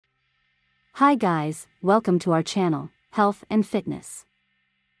Hi guys, welcome to our channel, Health and Fitness.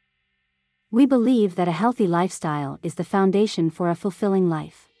 We believe that a healthy lifestyle is the foundation for a fulfilling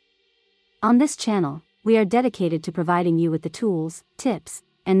life. On this channel, we are dedicated to providing you with the tools, tips,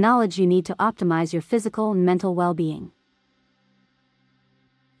 and knowledge you need to optimize your physical and mental well-being.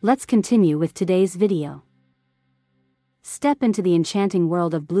 Let's continue with today's video. Step into the enchanting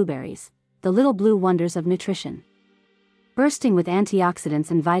world of blueberries, the little blue wonders of nutrition. Bursting with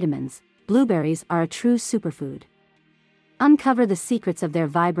antioxidants and vitamins, blueberries are a true superfood. Uncover the secrets of their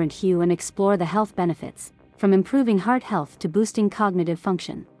vibrant hue and explore the health benefits, from improving heart health to boosting cognitive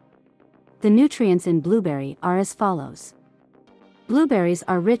function. The nutrients in blueberry are as follows. Blueberries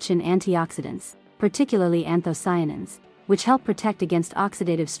are rich in antioxidants, particularly anthocyanins, which help protect against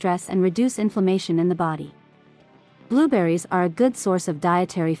oxidative stress and reduce inflammation in the body. Blueberries are a good source of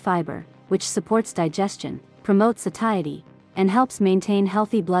dietary fiber, which supports digestion, promotes satiety, and helps maintain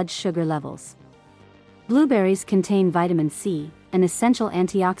healthy blood sugar levels. Blueberries contain vitamin C, an essential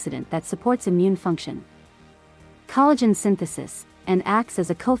antioxidant that supports immune function, collagen synthesis, and acts as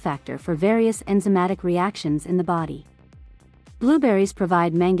a cofactor for various enzymatic reactions in the body. Blueberries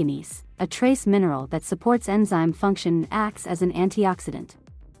provide manganese, a trace mineral that supports enzyme function and acts as an antioxidant.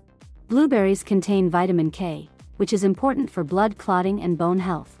 Blueberries contain vitamin K, which is important for blood clotting and bone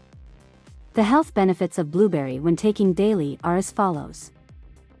health. The health benefits of blueberry when taking daily are as follows.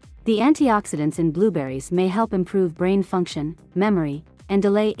 The antioxidants in blueberries may help improve brain function, memory, and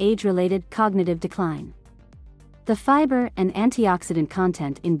delay age-related cognitive decline. The fiber and antioxidant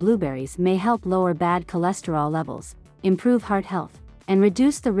content in blueberries may help lower bad cholesterol levels, improve heart health, and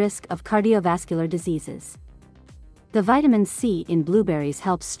reduce the risk of cardiovascular diseases. The vitamin C in blueberries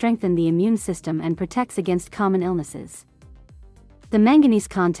helps strengthen the immune system and protects against common illnesses. The manganese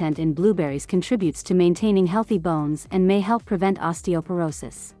content in blueberries contributes to maintaining healthy bones and may help prevent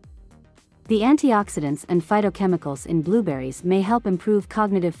osteoporosis. The antioxidants and phytochemicals in blueberries may help improve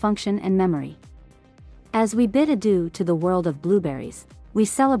cognitive function and memory. As we bid adieu to the world of blueberries, we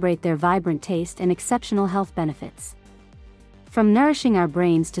celebrate their vibrant taste and exceptional health benefits. From nourishing our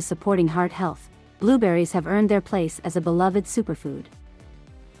brains to supporting heart health, blueberries have earned their place as a beloved superfood.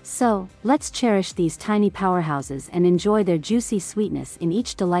 So, let's cherish these tiny powerhouses and enjoy their juicy sweetness in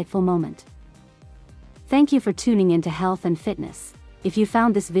each delightful moment. Thank you for tuning into Health and Fitness. If you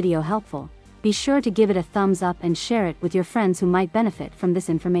found this video helpful, be sure to give it a thumbs up and share it with your friends who might benefit from this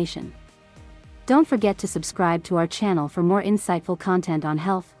information. Don't forget to subscribe to our channel for more insightful content on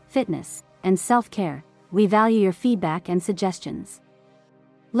health, fitness, and self-care. We value your feedback and suggestions.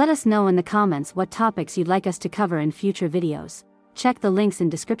 Let us know in the comments what topics you'd like us to cover in future videos. Check the links in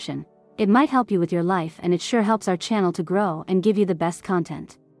description. It might help you with your life and it sure helps our channel to grow and give you the best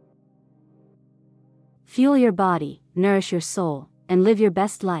content. Fuel your body, nourish your soul, and live your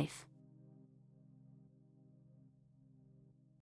best life.